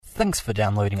Thanks for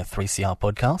downloading a 3CR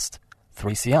podcast.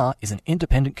 3CR is an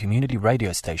independent community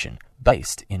radio station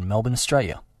based in Melbourne,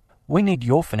 Australia. We need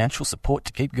your financial support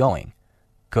to keep going.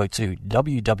 Go to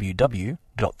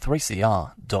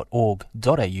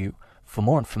www.3cr.org.au for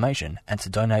more information and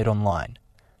to donate online.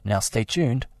 Now stay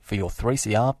tuned for your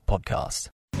 3CR podcast.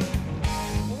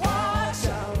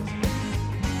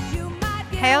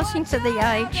 Housing for the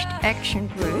Aged Action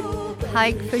Group,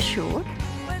 HAG for short,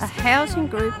 a housing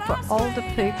group for older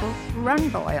people run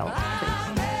by older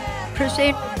people.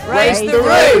 Present Raise the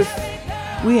Roof!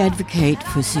 We advocate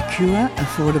for secure,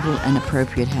 affordable and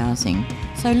appropriate housing.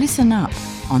 So listen up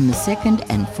on the second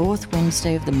and fourth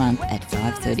Wednesday of the month at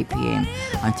 5:30pm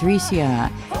on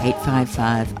 3CR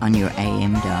 855 on your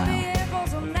AM dial.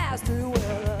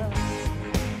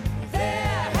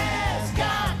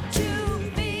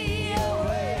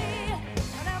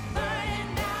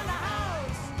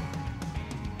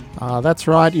 That's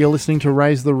right, you're listening to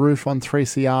Raise the Roof on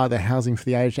 3CR, the Housing for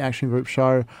the Aged Action Group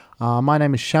show. My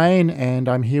name is Shane and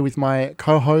I'm here with my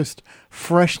co-host,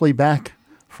 freshly back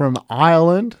from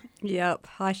Ireland. Yep.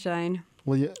 Hi, Shane.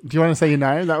 Do you want to say your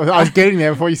name? I was getting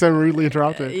there before you so rudely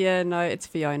interrupted. No, it's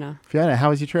Fiona. Fiona, how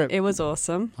was your trip? It was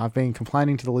awesome. I've been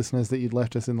complaining to the listeners that you'd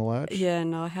left us in the lurch. Yeah,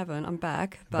 no, I haven't. I'm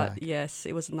back. But yes,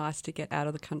 it was nice to get out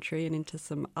of the country and into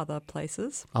some other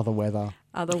places. Other weather.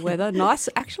 Nice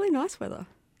weather.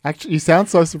 Actually, you sound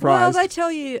so surprised. Well, they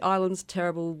tell you Ireland's a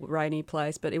terrible rainy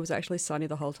place, but it was actually sunny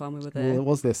the whole time we were there. Well, it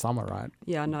was their summer, right?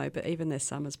 Yeah, I know, but even their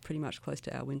summer's pretty much close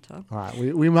to our winter. All right,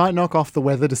 we might knock off the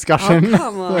weather discussion. Oh,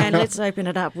 come on. And let's open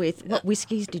it up with, what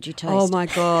whiskies did you taste? Oh, my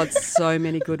God, so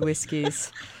many good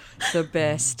whiskies. The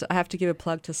best. I have to give a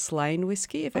plug to Slane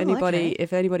whiskey. If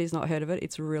anybody's not heard of it,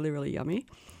 it's really, really yummy.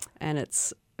 And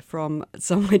it's from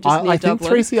somewhere just near Dublin. I think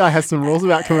 3CR has some rules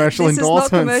about commercial endorsements. This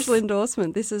is not commercial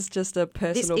endorsement. This is just a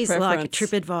personal preference. This is like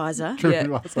TripAdvisor.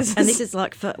 TripAdvisor. And this is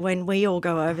like for when we all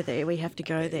go over there, we have to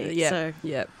go there. Yeah.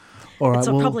 All right, it's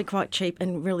probably quite cheap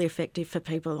and really effective for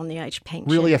people on the aged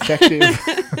pension. Really effective.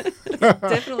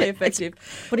 Definitely effective.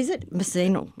 What is it?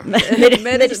 Medicinal.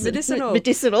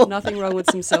 Medicinal. Nothing wrong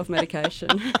with some self-medication.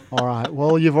 All right.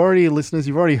 Well, you've already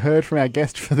heard from our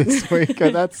guest for this week.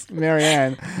 That's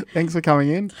Marianne. Thanks for coming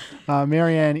in.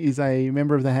 Marianne is a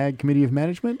member of the HAG Committee of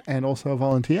Management and also a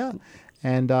volunteer.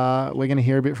 And we're going to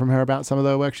hear a bit from her about some of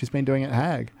the work she's been doing at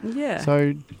HAG. Yeah.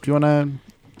 So do you want to...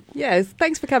 Yeah,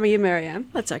 thanks for coming in, Marianne.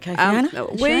 That's okay, Fiona.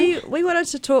 We wanted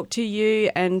to talk to you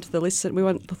and the listeners. We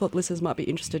thought listeners might be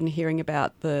interested in hearing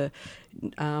about the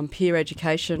peer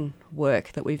education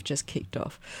work that we've just kicked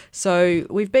off. So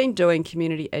we've been doing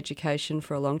community education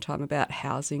for a long time about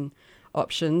housing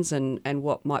options and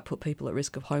what might put people at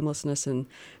risk of homelessness and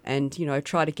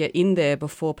try to get in there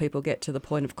before people get to the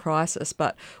point of crisis.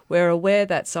 But we're aware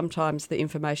that sometimes the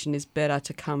information is better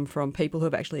to come from people who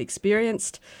have actually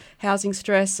experienced housing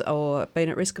stress or been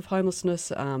at risk of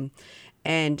homelessness,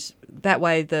 and that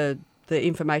way the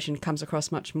information comes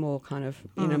across much more kind of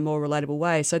in a more relatable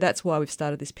way. So that's why we've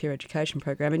started this peer education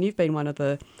program, and you've been one of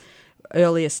the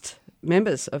earliest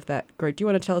members of that group. Do you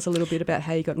want to tell us a little bit about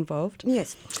how you got involved?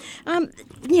 Yes.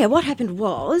 What happened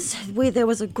was there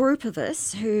was a group of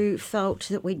us who felt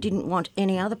that we didn't want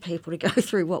any other people to go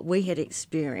through what we had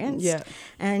experienced. Yeah.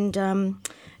 And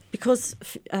because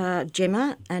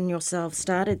Gemma and yourself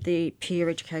started the peer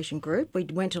education group, we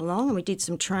went along and we did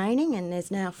some training, and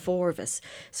there's now 4 of us.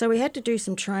 So we had to do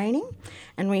some training,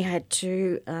 and we had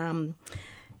to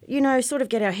sort of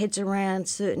get our heads around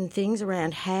certain things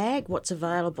around HAG, what's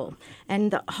available.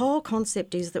 And the whole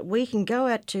concept is that we can go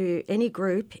out to any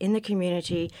group in the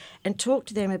community and talk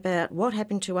to them about what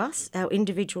happened to us, our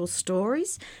individual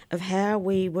stories of how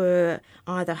we were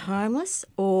either homeless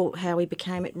or how we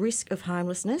became at risk of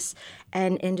homelessness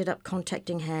and ended up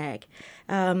contacting HAG.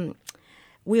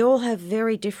 We all have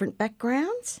very different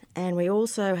backgrounds, and we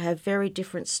also have very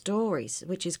different stories,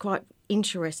 which is quite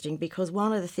interesting, because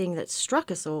one of the things that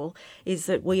struck us all is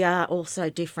that we are all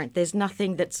so different. There's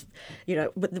nothing that's,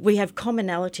 we have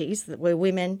commonalities, that we're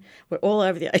women, we're all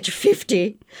over the age of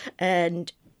 50,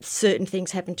 and certain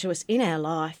things happen to us in our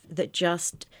life that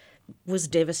just was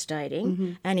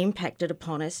devastating and impacted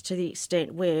upon us to the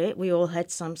extent where we all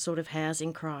had some sort of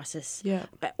housing crisis. Yeah.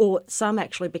 Or some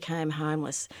actually became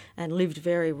homeless and lived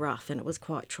very rough, and it was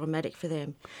quite traumatic for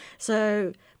them.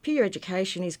 So peer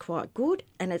education is quite good,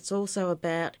 and it's also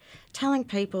about telling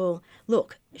people,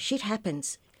 look, shit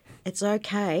happens. It's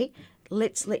okay.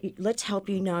 Let's help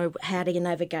you know how to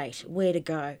navigate, where to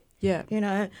go. Yeah. You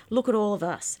know, look at all of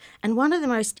us. And one of the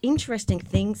most interesting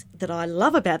things that I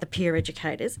love about the peer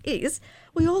educators is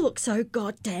we all look so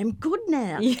goddamn good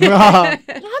now. I'm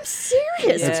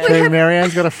serious. It's Yeah. true.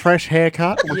 Marianne's got a fresh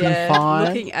haircut, looking fine.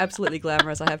 looking absolutely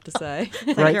glamorous, I have to say.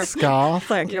 Great you. scarf.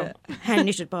 Thank you. Hand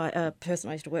knitted by a person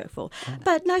I used to work for.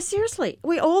 But no, seriously,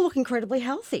 we all look incredibly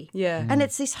healthy. Yeah. And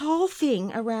it's this whole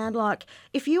thing around, like,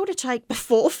 if you were to take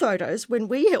before photos when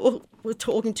we all were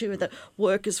talking to the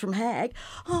workers from HAG,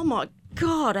 oh my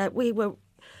God, we were,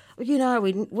 you know,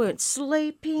 we weren't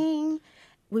sleeping,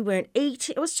 we weren't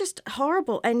eating. It was just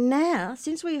horrible. And now,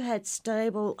 since we've had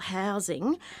stable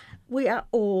housing, we are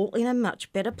all in a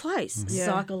much better place, Yeah.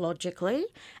 psychologically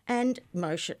and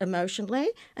emotionally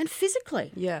and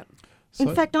physically. Yeah.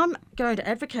 In fact, I'm going to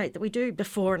advocate that we do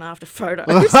before and after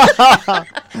photos.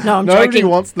 No, I'm Nobody joking.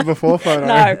 wants the before photo.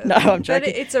 No, I'm But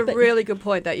joking. it's a really good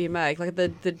point that you make, like the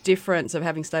difference of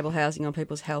having stable housing on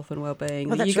people's health and well-being.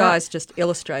 Well, that's You guys just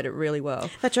illustrate it really well.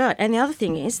 That's right. And the other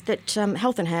thing is that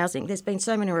health and housing, there's been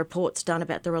so many reports done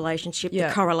about the relationship, Yeah.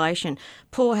 the correlation.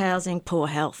 Poor housing, poor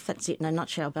health. That's it in a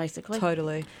nutshell, basically.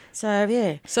 Totally. So,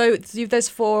 yeah. So there's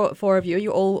four of you.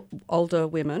 You're all older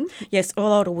women. Yes,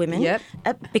 all older women. Yep.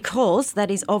 Because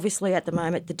that is obviously at the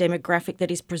moment the demographic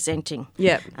that is presenting.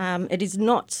 Yep. It is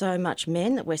not so much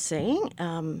men that we're seeing,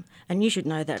 and you should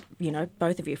know that, you know,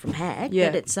 both of you from HAG, Yeah.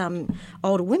 but it's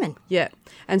older women. Yeah.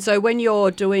 And so when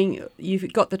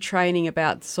you've got the training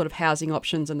about sort of housing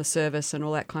options and the service and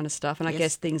all that kind of stuff, and I Yes.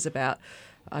 guess things about,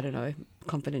 I don't know,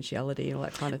 confidentiality and all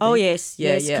that kind of thing. Oh, yes,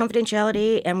 Yeah, yes, yeah.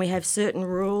 confidentiality, and we have certain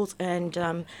rules and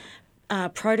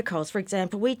protocols. For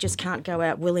example, we just can't go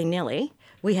out willy-nilly.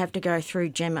 We have to go through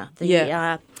Gemma, the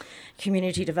Yeah.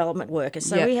 community development workers.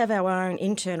 So Yeah. we have our own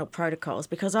internal protocols,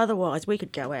 because otherwise we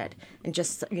could go out and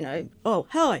just, you know, oh,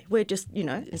 hi, we're just, you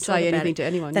know, and Say talk about anything it. to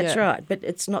anyone, That's yeah. right, but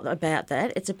it's not about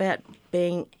that. It's about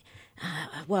being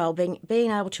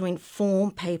being able to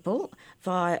inform people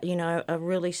via, you know, a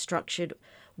really structured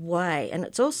way. And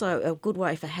it's also a good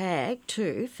way for HAG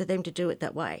too, for them to do it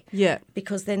that way. Yeah.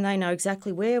 Because then they know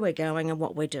exactly where we're going and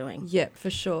what we're doing. Yeah, for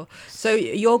sure. So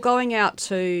you're going out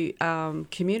to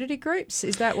community groups?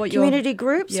 Is that what you're... Community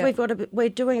groups, Yeah. we're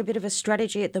doing a bit of a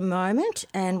strategy at the moment,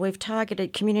 and we've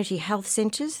targeted community health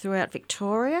centres throughout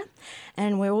Victoria,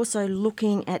 and we're also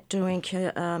looking at doing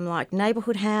like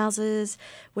neighbourhood houses.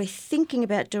 We're thinking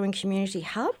about doing community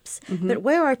hubs, Mm-hmm. but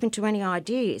we're open to any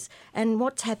ideas. And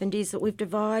what's happened is that we've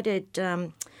divided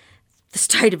the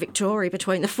state of Victoria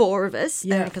between the four of us,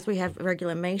 Yeah. because we have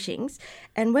regular meetings,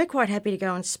 and we're quite happy to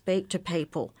go and speak to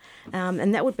people,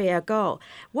 and that would be our goal.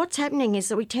 What's happening is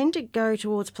that we tend to go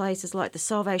towards places like the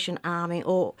Salvation Army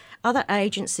or other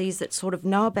agencies that sort of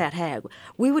know about HAG.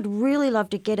 We would really love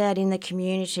to get out in the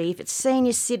community, if it's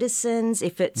senior citizens,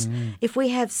 if we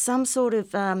have some sort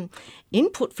of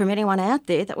input from anyone out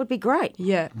there, that would be great.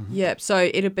 Yeah, yeah. So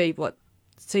it'd be what,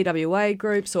 CWA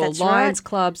groups or That's Lions right.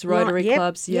 clubs, Rotary Yep,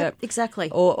 clubs, yep, exactly.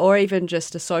 or even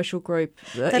just a social group.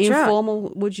 That's right.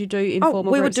 Informal, would you do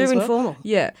informal we would groups do as well? informal.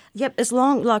 Yeah. Yep, as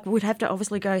long, like, we'd have to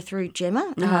obviously go through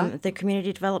Gemma, the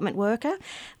community development worker.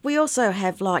 We also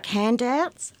have, like,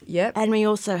 handouts. Yep. And we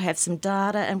also have some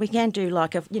data, and we can do,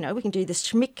 like, we can do the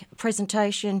SMIC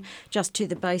presentation just to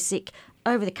the basic,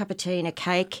 over the cup of tea and a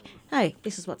cake. Hey,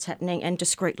 this is what's happening, and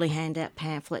discreetly hand out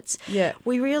pamphlets. Yeah.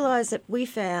 We realised that we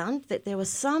found that there were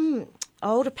some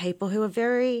older people who were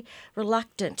very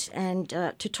reluctant and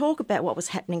to talk about what was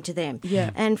happening to them.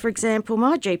 Yeah. And for example,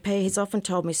 my GP has often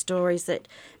told me stories that,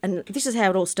 and this is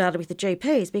how it all started with the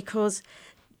GPs, because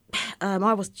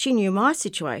she knew my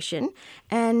situation,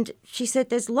 and she said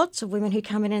there's lots of women who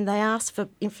come in and they ask for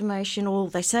information, or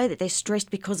they say that they're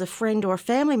stressed because a friend or a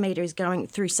family member is going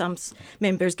through some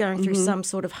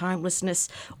sort of homelessness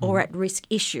or at risk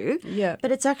issue. Yeah.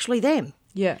 But it's actually them.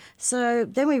 Yeah. So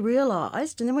then we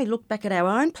realised, and then we looked back at our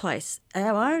own place,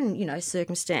 our own,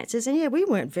 circumstances, and we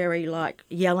weren't very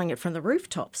yelling it from the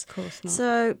rooftops. Of course not.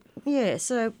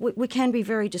 So we can be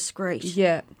very discreet.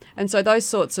 Yeah. And so those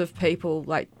sorts of people,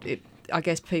 I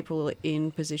guess people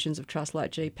in positions of trust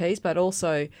like GPs, but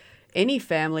also any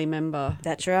family member.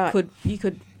 That's right.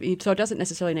 So it doesn't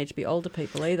necessarily need to be older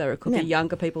people either. It could No. be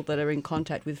younger people that are in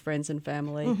contact with friends and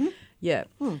family. Mm-hmm. Yeah.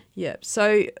 Yeah.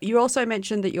 So you also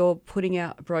mentioned that you're putting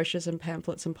out brochures and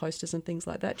pamphlets and posters and things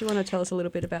like that. Do you want to tell us a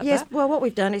little bit about Yes, that? well, what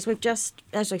we've done is we've just,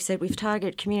 as I said, we've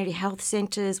targeted community health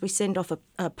centres. We send off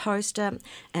a poster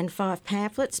and 5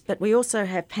 pamphlets, but we also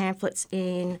have pamphlets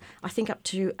in, I think, up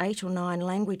to 8 or 9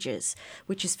 languages,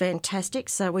 which is fantastic.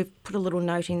 So we've put a little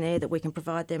note in there that we can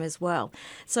provide them as well.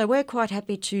 So we're quite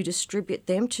happy to distribute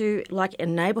them to,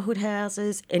 in neighbourhood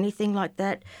houses, anything like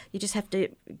that. You just have to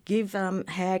give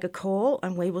HAG a call call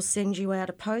and we will send you out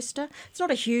a poster. It's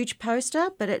not a huge poster,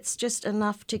 but it's just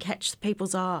enough to catch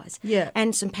people's eyes. Yeah.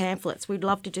 And some pamphlets. We'd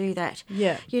love to do that.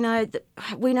 Yeah. You know,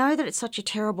 we know that it's such a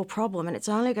terrible problem and it's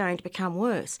only going to become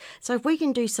worse. So if we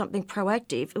can do something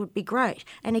proactive, it would be great.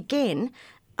 And again,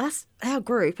 our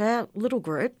little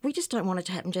group, we just don't want it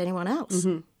to happen to anyone else.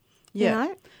 Yeah. You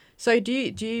know? So do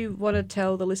you want to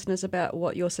tell the listeners about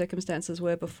what your circumstances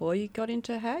were before you got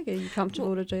into HAG? Are you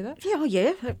comfortable to do that? Yeah, oh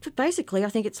yeah. Basically, I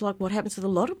think it's like what happens with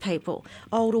a lot of people.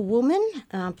 Older woman,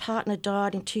 partner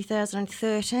died in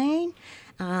 2013.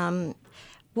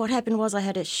 What happened was I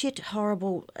had a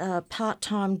horrible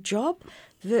part-time job,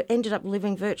 ended up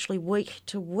living virtually week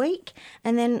to week,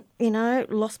 and then,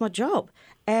 lost my job.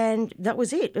 And that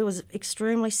was it. It was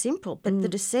extremely simple, but the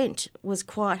descent was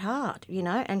quite hard,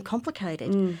 and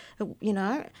complicated.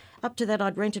 Up to that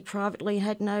I'd rented privately and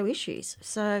had no issues.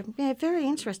 So, yeah, very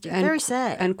interesting, very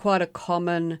sad. And quite a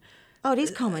common... Oh, it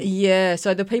is common. Yeah,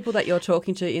 so the people that you're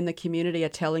talking to in the community are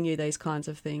telling you these kinds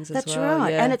of things as well. That's right.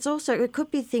 Yeah. And it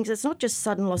could be things, it's not just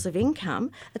sudden loss of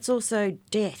income, it's also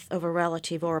death of a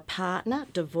relative or a partner,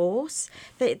 divorce.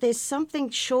 There's something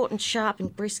short and sharp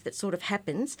and brisk that sort of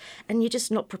happens and you're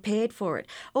just not prepared for it.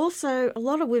 Also, a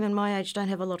lot of women my age don't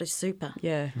have a lot of super.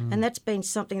 Yeah. And that's been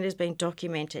something that has been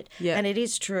documented. Yeah. And it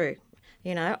is true,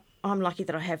 I'm lucky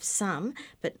that I have some,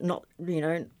 but not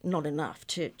enough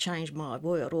to change my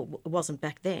world, or it wasn't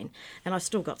back then. And I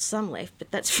still got some left,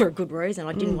 but that's for a good reason.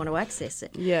 I didn't want to access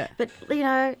it. Yeah. But,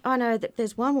 I know that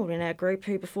there's one woman in our group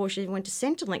who, before she went to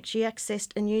Centrelink, she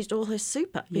accessed and used all her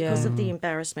super because of the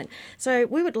embarrassment. So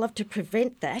we would love to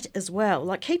prevent that as well.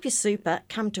 Like, keep your super,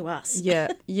 come to us.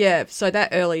 Yeah. So that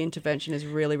early intervention is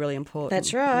really, really important.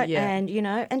 That's right. Yeah. And,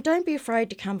 and don't be afraid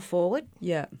to come forward.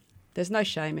 Yeah. There's no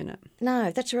shame in it.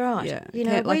 No, that's right. Yeah. We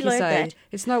Like you learned say, that.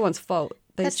 it's no one's fault.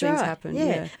 These That's things right. happen.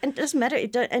 Yeah. And it doesn't matter.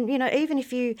 Even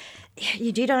if you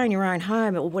did own your own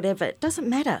home or whatever, it doesn't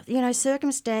matter.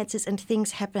 Circumstances and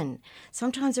things happen.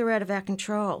 Sometimes they're out of our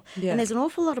control. Yeah. And there's an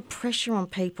awful lot of pressure on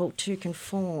people to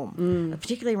conform,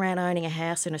 particularly around owning a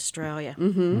house in Australia.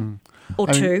 Or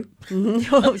two.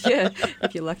 Well, yeah,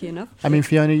 if you're lucky enough. I mean,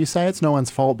 Fiona, you say it's no one's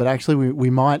fault, but actually we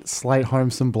might slate home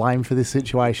some blame for this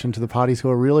situation to the parties who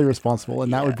are really responsible,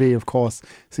 and that would be, of course,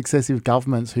 successive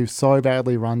governments who've so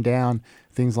badly run down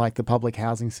things like the public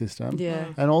housing system. Yeah.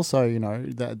 And also,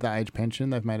 the age pension,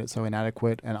 they've made it so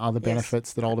inadequate, and other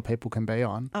benefits that older people can be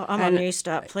on. Oh, I'm on New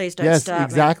Start. Please don't Yes, start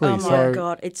exactly. me. Oh, my So-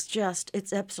 God.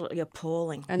 It's absolutely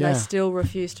appalling. And they still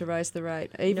refuse to raise the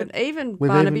rate. Even We've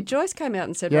Barnaby even- Joyce came out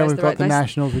and said Yeah, raise we've the got rate. the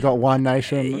Nationals, we've got One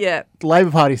Nation. Yeah. The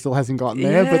Labor Party still hasn't gotten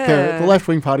there, but Yeah. the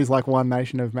left-wing parties like One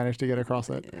Nation have managed to get across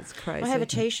it. It's crazy. I have a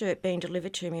T-shirt being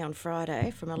delivered to me on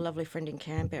Friday from a lovely friend in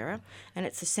Canberra, and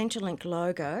it's the Centrelink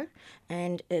logo,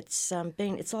 and it's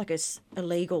like a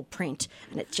legal print,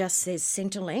 and it just says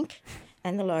Centrelink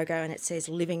and the logo, and it says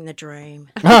 "Living the Dream."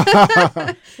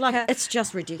 It's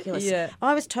just ridiculous. Yeah.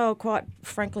 I was told, quite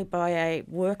frankly, by a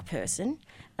work person,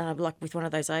 like with one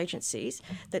of those agencies,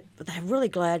 that they're really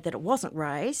glad that it wasn't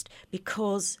raised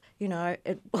because,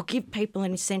 it will give people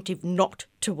an incentive not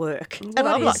to work. And What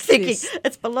I'm like is thinking, this?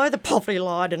 it's below the poverty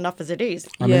line enough as it is.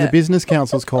 I mean, Yeah. the Business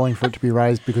Council's calling for it to be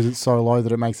raised because it's so low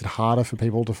that it makes it harder for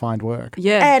people to find work.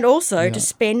 Yeah. And also to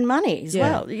spend money as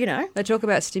Yeah. well, They talk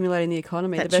about stimulating the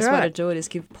economy. That's the best way to right. do it is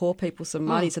give poor people some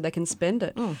money so they can spend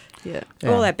it. Yeah.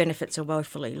 All our benefits are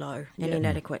woefully low and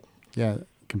inadequate. Yeah,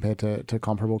 compared to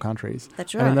comparable countries.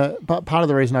 That's I mean, right. but part of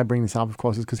the reason I bring this up, of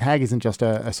course, is because HAG isn't just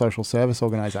a social service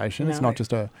organisation. It's No. not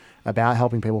just about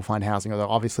helping people find housing, although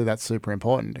obviously that's super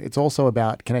important. It's also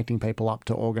about connecting people up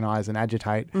to organise and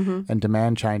agitate and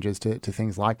demand changes to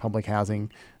things like public housing,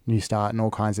 New Start, and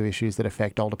all kinds of issues that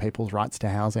affect older people's rights to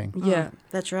housing. Yeah.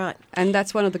 That's right. And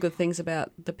that's one of the good things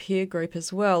about the peer group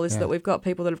as well, is Yeah. that we've got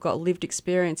people that have got lived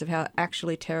experience of how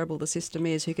actually terrible the system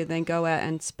is, who can then go out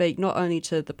and speak not only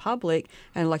to the public,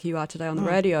 and like you are today on the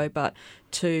radio, but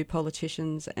to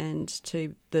politicians and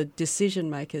to the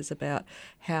decision makers about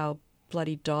how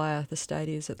bloody dire the state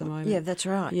is at the moment. Yeah, that's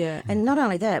right. Yeah. And not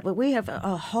only that, but we have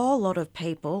a whole lot of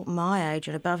people my age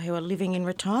and above who are living in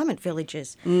retirement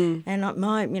villages. And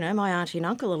my auntie and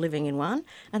uncle are living in one,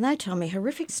 and they tell me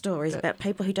horrific stories about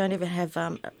people who don't even have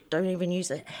don't even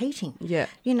use heating. Yeah.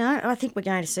 I think we're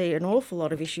going to see an awful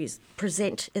lot of issues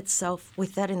present itself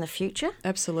with that in the future.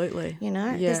 Absolutely.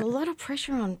 There's a lot of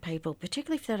pressure on people,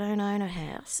 particularly if they don't own a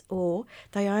house or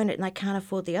they own it and they can't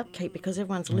afford the upkeep because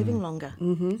everyone's living longer.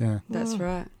 Yeah. That's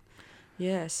right.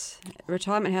 Yes.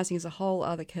 Retirement housing is a whole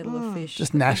other kettle of fish.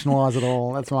 Just nationalise it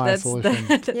all. That's my solution.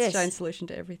 That's Yes. Jane's solution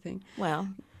to everything. Well,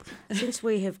 since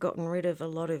we have gotten rid of a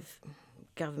lot of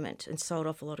government and sold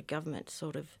off a lot of government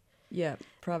sort of Yeah,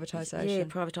 privatisation. Yeah,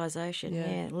 privatisation.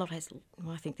 Yeah.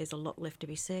 I think there's a lot left to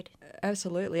be said.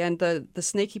 Absolutely, and the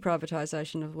sneaky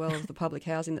privatisation as well of the public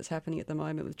housing that's happening at the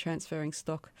moment with transferring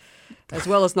stock, as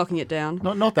well as knocking it down.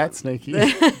 Not that sneaky.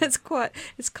 It's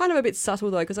kind of a bit subtle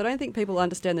though, because I don't think people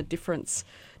understand the difference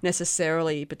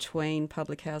necessarily between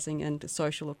public housing and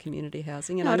social or community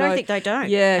housing. And No, I don't think they don't.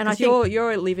 Yeah, And I because think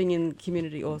you're living in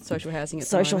community or social housing at the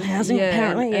social moment. housing,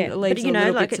 apparently, and yeah. it leaves But, you a know,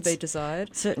 little like bit to be it's-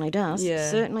 desired. certainly does. Yeah.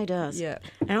 Certainly does. Yeah.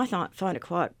 And I find it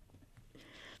quite,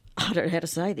 I don't know how to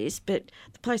say this, but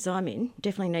the place I'm in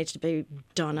definitely needs to be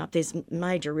done up. There's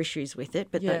major issues with it,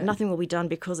 but Yeah. nothing will be done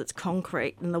because it's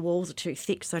concrete and the walls are too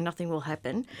thick, so nothing will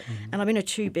happen. And I'm in a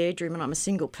 2-bedroom and I'm a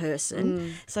single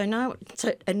person, so no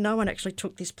one actually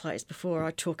took this place before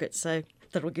I took it, so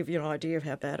that'll give you an idea of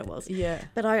how bad it was. Yeah.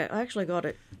 But I actually got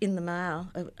it in the mail,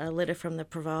 a letter from the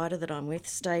provider that I'm with,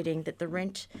 stating that the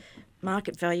rent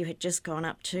market value had just gone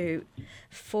up to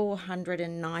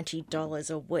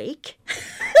 $490 a week.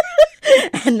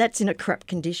 And that's in a crap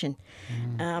condition.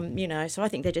 So I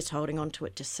think they're just holding on to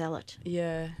it to sell it.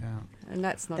 Yeah. And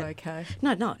that's not okay.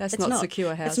 No, That's it's not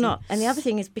secure It's housing. not. And the other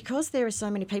thing is, because there are so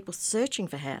many people searching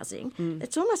for housing,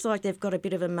 it's almost like they've got a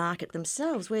bit of a market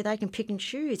themselves where they can pick and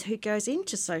choose who goes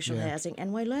into social housing,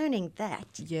 and we're learning that.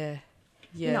 Yeah.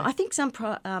 Yeah. You know, I think some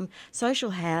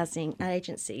social housing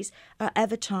agencies are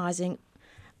advertising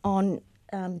on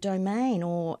Domain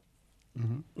or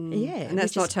yeah, and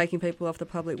that's which not is- taking people off the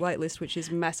public wait list, which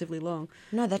is massively long.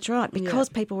 No, that's right, because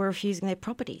people were refusing their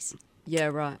properties. Yeah,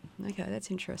 right. Okay, that's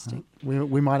interesting.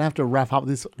 We might have to wrap up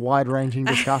this wide-ranging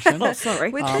discussion. Oh,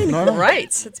 sorry. It's been no.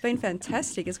 great. It's been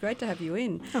fantastic. It's great to have you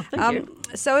in. Oh, thank you.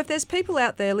 So if there's people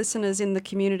out there, listeners in the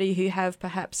community who have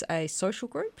perhaps a social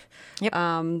group Yep.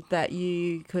 that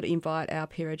you could invite our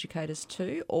peer educators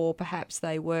to, or perhaps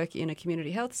they work in a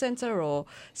community health centre or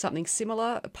something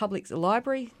similar, a public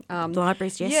library.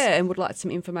 Libraries, yes. Yeah, and would like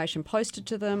some information posted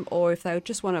to them, or if they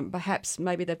just want to, perhaps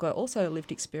maybe they've got also a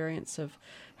lived experience of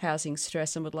housing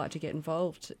stress and would like to get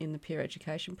involved in the peer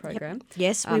education program.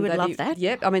 Yes, we would they'd love be- that.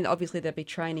 Yep. I mean, obviously there'd be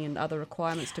training and other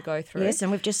requirements to go through. Yes, and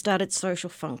we've just started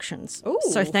social functions. Ooh.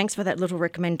 So thanks for that little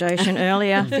recommendation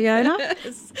earlier, Fiona.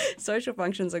 Social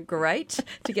functions are great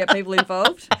to get people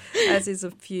involved, as is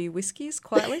a few whiskies,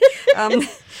 quietly.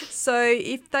 So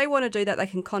if they want to do that, they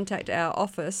can contact our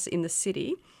office in the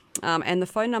city. And the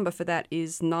phone number for that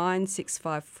is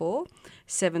 9654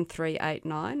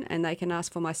 7389, and they can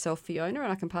ask for myself, Fiona,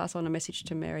 and I can pass on a message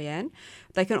to Marianne.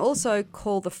 They can also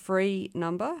call the free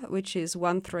number, which is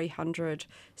 1300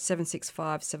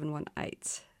 765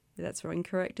 718. That's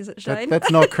incorrect, is it, Shane?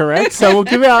 That's not correct. So we'll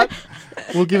give out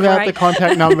the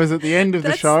contact numbers at the end of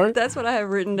the show. That's what I have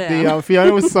written down. The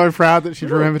Fiona was so proud that she'd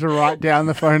remember to write down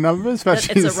the phone numbers, but It's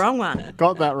she's the wrong one.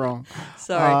 got that wrong.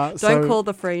 Sorry, so- don't call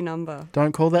the free number.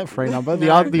 Don't call that free number.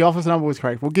 No. The office number was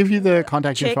correct. We'll give you the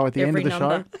contact Check info at the end every of the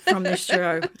number from this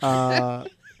show. show.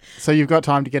 So you've got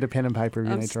time to get a pen and paper if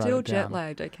you I'm need to write still it down. jet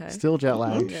lagged, okay? Still jet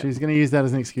lagged. Yeah. She's going to use that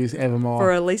as an excuse evermore.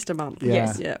 For at least a month. Yeah.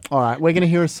 Yes, yeah. All right, we're going to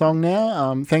hear a song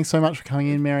now. Thanks so much for coming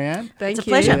in, Marianne. Thank It's a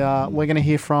you. pleasure. We're going to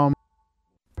hear from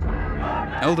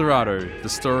El Dorado, the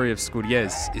story of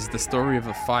Skouries, is the story of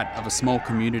a fight of a small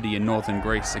community in northern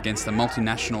Greece against a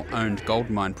multinational-owned gold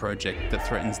mine project that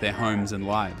threatens their homes and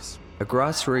lives. A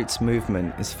grassroots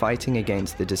movement is fighting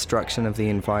against the destruction of the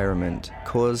environment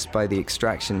caused by the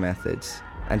extraction methods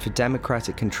and for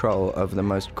democratic control over the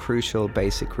most crucial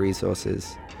basic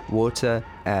resources: water,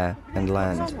 air, and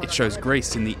land. It shows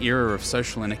Greece in the era of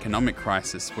social and economic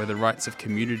crisis where the rights of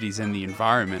communities and the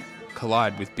environment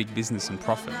collide with big business and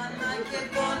profit.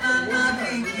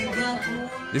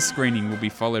 This screening will be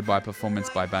followed by a performance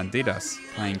by Bandidas,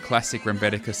 playing classic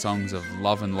Rembetika songs of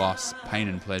love and loss, pain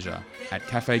and pleasure, at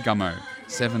Café Gummo,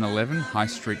 711 High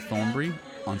Street, Thornbury,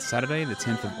 on Saturday the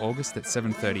 10th of August at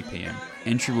 7:30pm.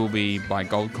 Entry will be by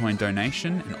gold coin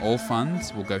donation and all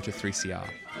funds will go to 3CR.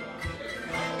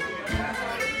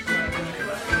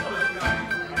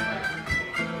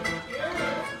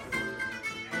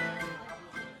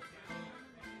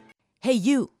 Hey,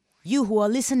 you who are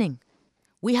listening.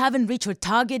 We haven't reached our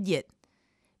target yet,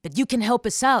 but you can help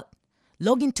us out.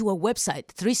 Log into our website,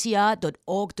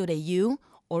 3cr.org.au,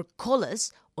 or call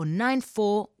us on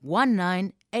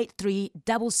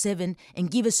 94198377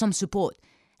 and give us some support.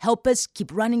 Help us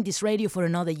keep running this radio for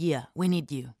another year. We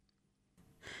need you.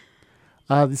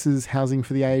 This is Housing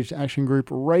for the Aged Action Group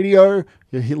Radio.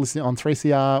 You're here listening on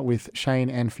 3CR with Shane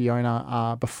and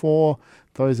Fiona. Before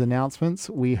those announcements,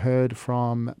 we heard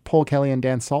from Paul Kelly and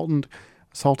Dan Sultan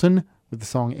with the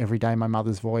song Every Day, My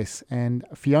Mother's Voice. And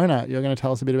Fiona, you're going to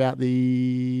tell us a bit about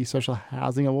the Social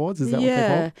Housing Awards. Is that what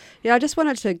they're called? Yeah, I just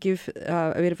wanted to give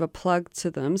a bit of a plug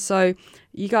to them. So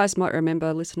you guys might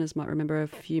remember, listeners might remember, a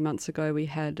few months ago we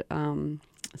had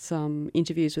some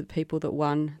interviews with people that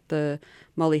won the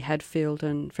Molly Hadfield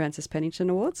and Frances Pennington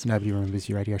Awards. Nobody remembers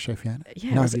your radio show, Fiona.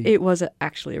 Yeah, it was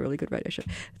actually a really good radio show.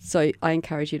 So I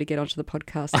encourage you to get onto the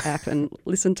podcast app and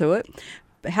listen to it.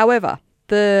 However,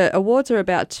 the awards are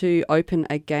about to open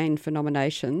again for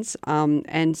nominations,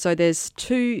 and so there's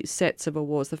 2 sets of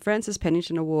awards. The Frances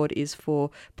Pennington Award is for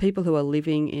people who are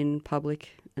living in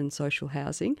public and social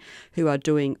housing, who are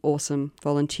doing awesome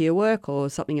volunteer work or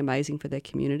something amazing for their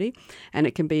community, and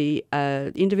it can be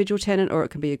an individual tenant or it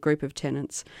can be a group of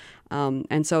tenants.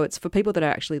 And so it's for people that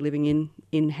are actually living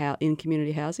in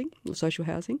community housing or social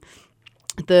housing.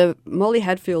 The Molly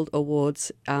Hadfield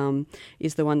Awards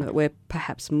is the one that we're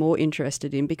perhaps more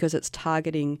interested in because it's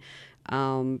targeting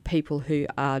people who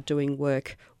are doing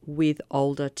work with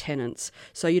older tenants.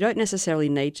 So you don't necessarily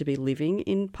need to be living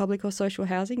in public or social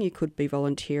housing. You could be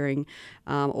volunteering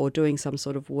or doing some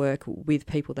sort of work with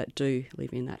people that do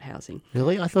live in that housing.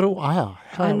 Really? I thought, wow,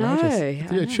 how I know.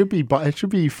 outrageous. It should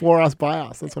be for us, by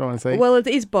us. That's what I want to say. Well, it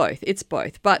is both. It's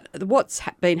both. But what's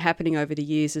been happening over the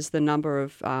years is the number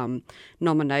of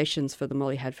nominations for the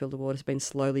Molly Hadfield Award has been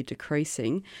slowly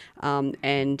decreasing,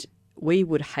 and we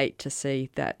would hate to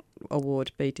see that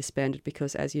award be disbanded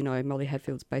because, as you know, Molly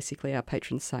Hadfield's basically our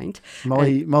patron saint.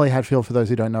 Molly Hadfield, for those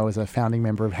who don't know, is a founding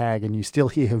member of HAG, and you still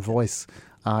hear her voice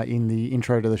in the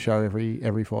intro to the show every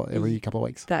couple of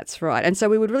weeks. That's right. And so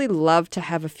we would really love to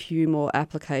have a few more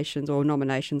applications or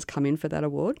nominations come in for that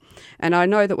award. And I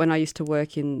know that when I used to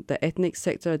work in the ethnic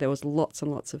sector, there was lots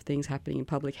and lots of things happening in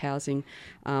public housing.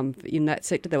 In that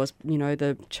sector, there was,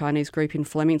 the Chinese group in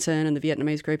Flemington and the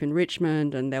Vietnamese group in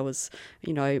Richmond, and there was,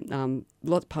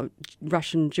 lots of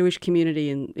Russian Jewish community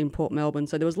in Port Melbourne.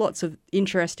 So there was lots of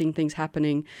interesting things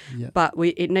happening. Yep. But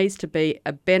it needs to be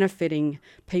benefiting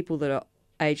people that are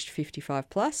aged 55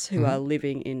 plus who are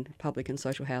living in public and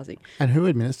social housing. And who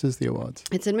administers the awards?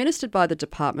 It's administered by the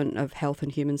Department of Health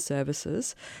and Human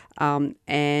Services,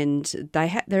 and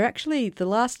they're actually, the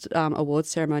last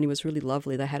awards ceremony was really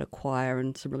lovely. They had a choir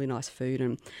and some really nice food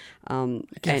and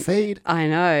feed. I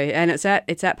know, and it's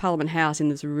at Parliament House in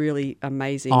this really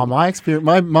amazing. Oh, my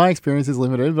experience is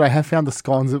limited, but I have found the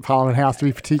scones at Parliament House to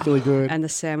be particularly good, and the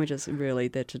sandwiches really,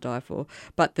 they're to die for.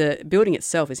 But the building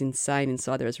itself is insane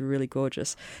inside there. It's really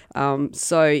gorgeous.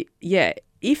 So yeah,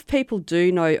 if people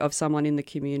do know of someone in the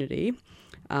community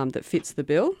that fits the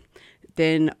bill,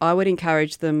 then I would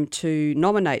encourage them to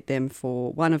nominate them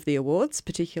for one of the awards,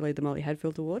 particularly the Molly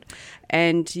Hadfield Award.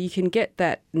 And you can get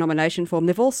that nomination form.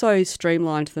 They've also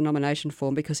streamlined the nomination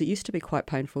form because it used to be quite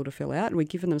painful to fill out, and we've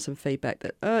given them some feedback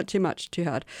that too much, too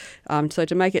hard. So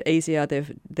to make it easier,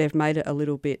 they've made it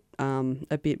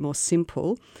a bit more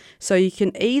simple. So you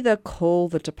can either call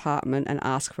the department and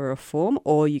ask for a form,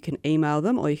 or you can email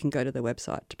them, or you can go to their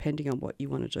website, depending on what you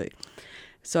want to do.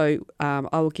 So I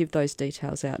will give those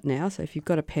details out now. So if you've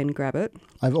got a pen, grab it.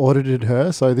 I've audited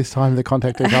her, so this time the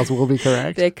contact details will be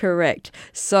correct. They're correct.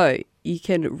 So you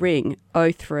can ring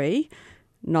 03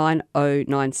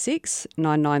 9096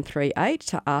 9938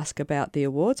 to ask about the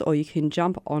awards, or you can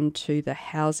jump onto the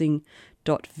housing.vic.gov.au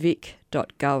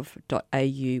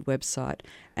website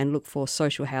and look for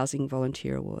Social Housing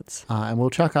Volunteer Awards. And we'll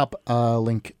chuck up a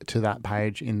link to that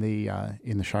page in the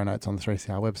show notes on the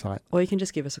 3CR website. Or you can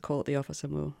just give us a call at the office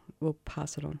and we'll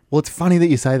pass it on. Well, it's funny that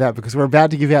you say that because we're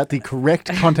about to give out the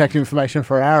correct contact information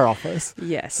for our office.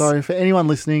 Yes. So for anyone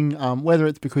listening, whether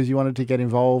it's because you wanted to get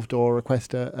involved or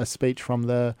request a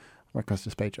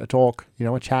talk,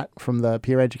 a chat from the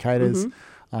peer educators,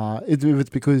 if it's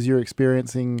because you're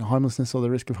experiencing homelessness or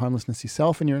the risk of homelessness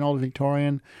yourself and you're an older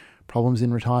Victorian, problems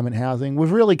in retirement housing.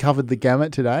 We've really covered the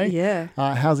gamut today. Yeah.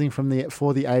 Housing for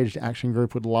the Aged Action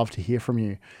Group would love to hear from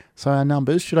you. So our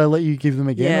numbers, should I let you give them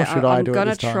again or should I do it this time? I'm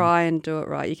going to try and do it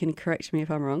right. You can correct me if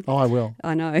I'm wrong. Oh, I will.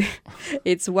 I know.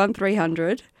 It's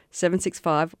 1300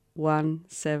 765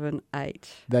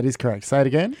 178. That is correct. Say it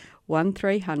again.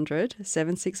 1300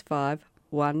 765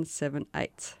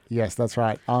 178. Yes, that's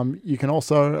right. You can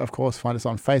also, of course, find us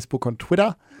on Facebook, on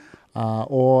Twitter,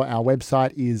 or our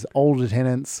website is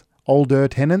oldertenants.org.au.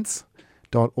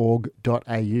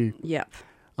 Yep.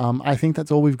 I think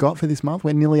that's all we've got for this month.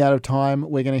 We're nearly out of time.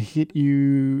 We're going to hit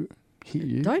you.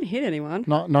 Don't hit anyone.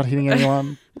 Not hitting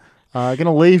anyone. Going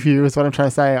to leave you is what I'm trying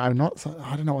to say. I don't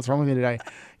know what's wrong with me today.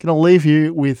 Going to leave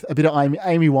you with a bit of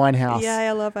Amy Winehouse. Yeah,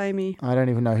 I love Amy. I don't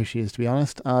even know who she is, to be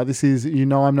honest. This is You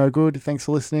Know I'm No Good. Thanks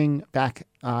for listening. Back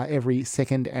every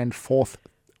second and fourth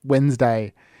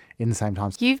Wednesday in the same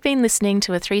time. You've been listening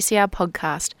to a 3CR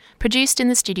podcast produced in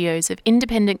the studios of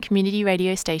independent community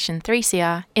radio station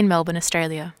 3CR in Melbourne,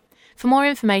 Australia. For more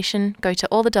information, go to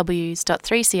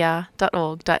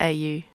allthews.3cr.org.au.